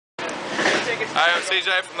Hey, I'm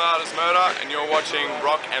CJ from The Hardest Murder, and you're watching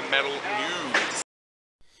Rock and Metal News.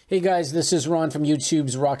 Hey guys, this is Ron from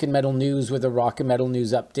YouTube's Rock and Metal News with a Rock and Metal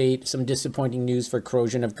News update. Some disappointing news for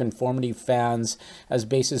Corrosion of Conformity fans, as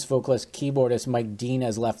bassist, vocalist, keyboardist Mike Dean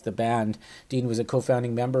has left the band. Dean was a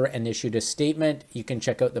co-founding member and issued a statement. You can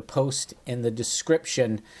check out the post in the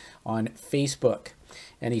description on Facebook.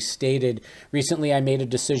 And he stated, "Recently I made a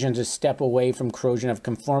decision to step away from Corrosion of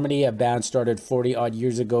Conformity, a band started 40 odd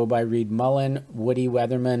years ago by Reed Mullin, Woody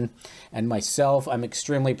Weatherman, and myself. I'm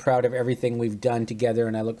extremely proud of everything we've done together,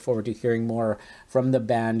 and I look forward to hearing more from the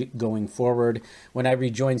band going forward. When I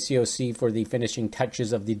rejoined COC for the finishing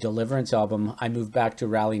touches of the Deliverance album, I moved back to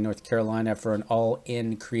Raleigh, North Carolina for an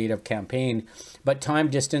all-in creative campaign. But time,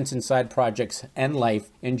 distance, and side projects and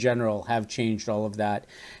life in general have changed all of that.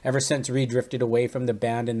 Ever since Reed drifted away from the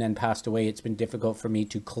band and then passed away, it's been difficult for me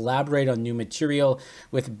to collaborate on new material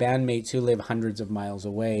with bandmates who live hundreds of miles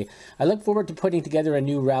away. I look forward to putting together a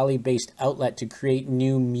new Raleigh-based outlet to create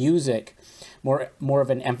new music, more of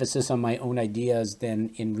an emphasis on my own ideas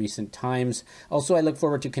than in recent times. Also, I look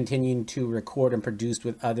forward to continuing to record and produce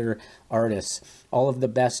with other artists. All of the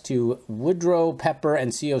best to Woodrow, Pepper,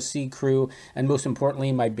 and COC crew, and most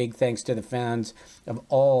importantly, my big thanks to the fans of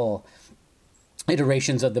all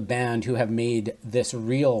iterations of the band who have made this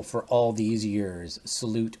real for all these years.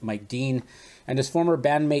 Salute, Mike Dean." And his former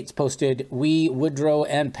bandmates posted, "We, Woodrow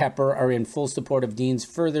and Pepper, are in full support of Dean's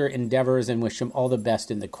further endeavors and wish him all the best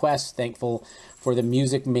in the quest. Thankful for the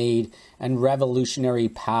music made and revolutionary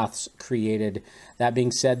paths created." That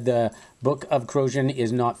being said, the book of Corrosion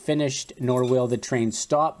is not finished, nor will the train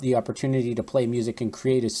stop. The opportunity to play music and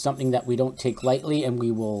create is something that we don't take lightly, and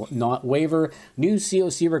we will not waver. New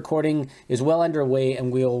COC recording is well underway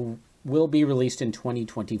and will be released in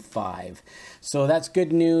 2025. So that's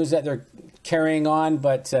good news that they're carrying on,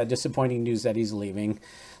 but disappointing news that he's leaving.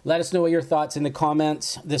 Let us know what your thoughts in the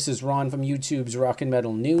comments. This is Ron from YouTube's Rock and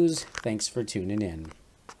Metal News. Thanks for tuning in.